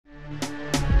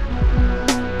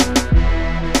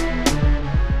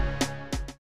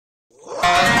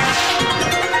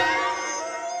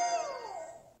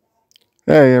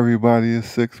Hey everybody, it's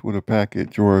Six with a packet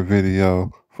drawer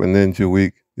video for Ninja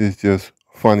Week. It's just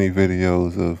funny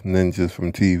videos of ninjas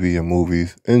from TV and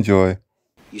movies. Enjoy.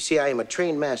 You see, I am a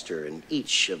trained master in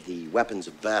each of the weapons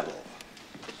of battle.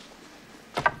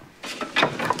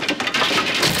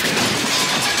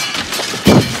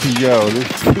 Yo,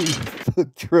 this is a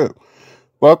trip.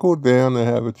 Buckle down and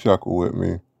have a chuckle with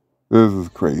me. This is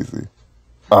crazy.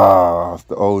 It's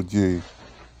the OG.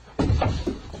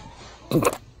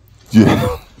 Yeah.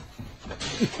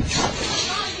 20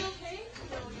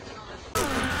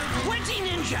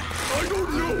 ninja! I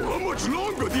don't know how much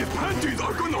longer these panties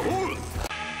are gonna hold!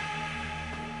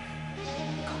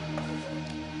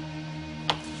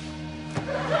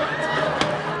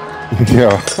 Yo,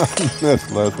 I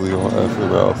miss Leslie on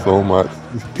SNL so much.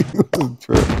 He was a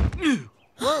trip.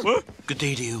 What? Good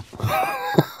day to you.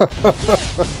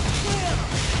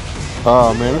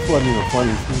 Oh man, this wasn't even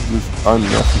funny. This is just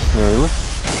unnecessary.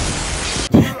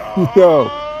 Yo,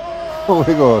 oh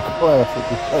my god, classic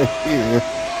right here.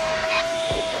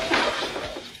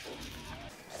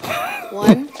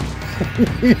 1,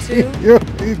 2, Yo,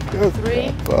 he just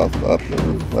 3, popped up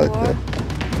and 4, like that.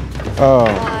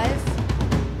 5,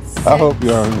 6, I hope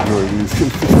y'all enjoy these.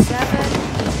 7,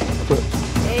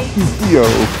 8, Yo,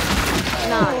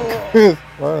 9. Chris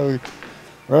Farley,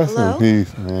 rest Hello? in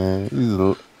peace, man. He's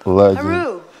a legend.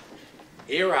 Haru.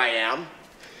 Here I am.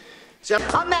 A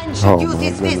man should Oh use my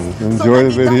his goodness. fists Enjoy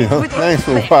so the that he dies video. with Thanks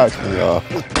for respect. watching, y'all.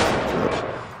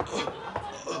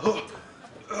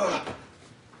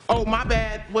 Oh, my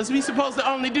bad. Was we supposed to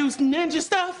only do ninja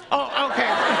stuff? Oh, okay.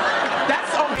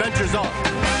 That's all. Ventures off.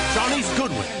 Johnny's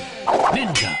Goodwin.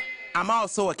 Ninja. I'm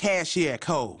also a cashier at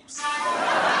Kohl's.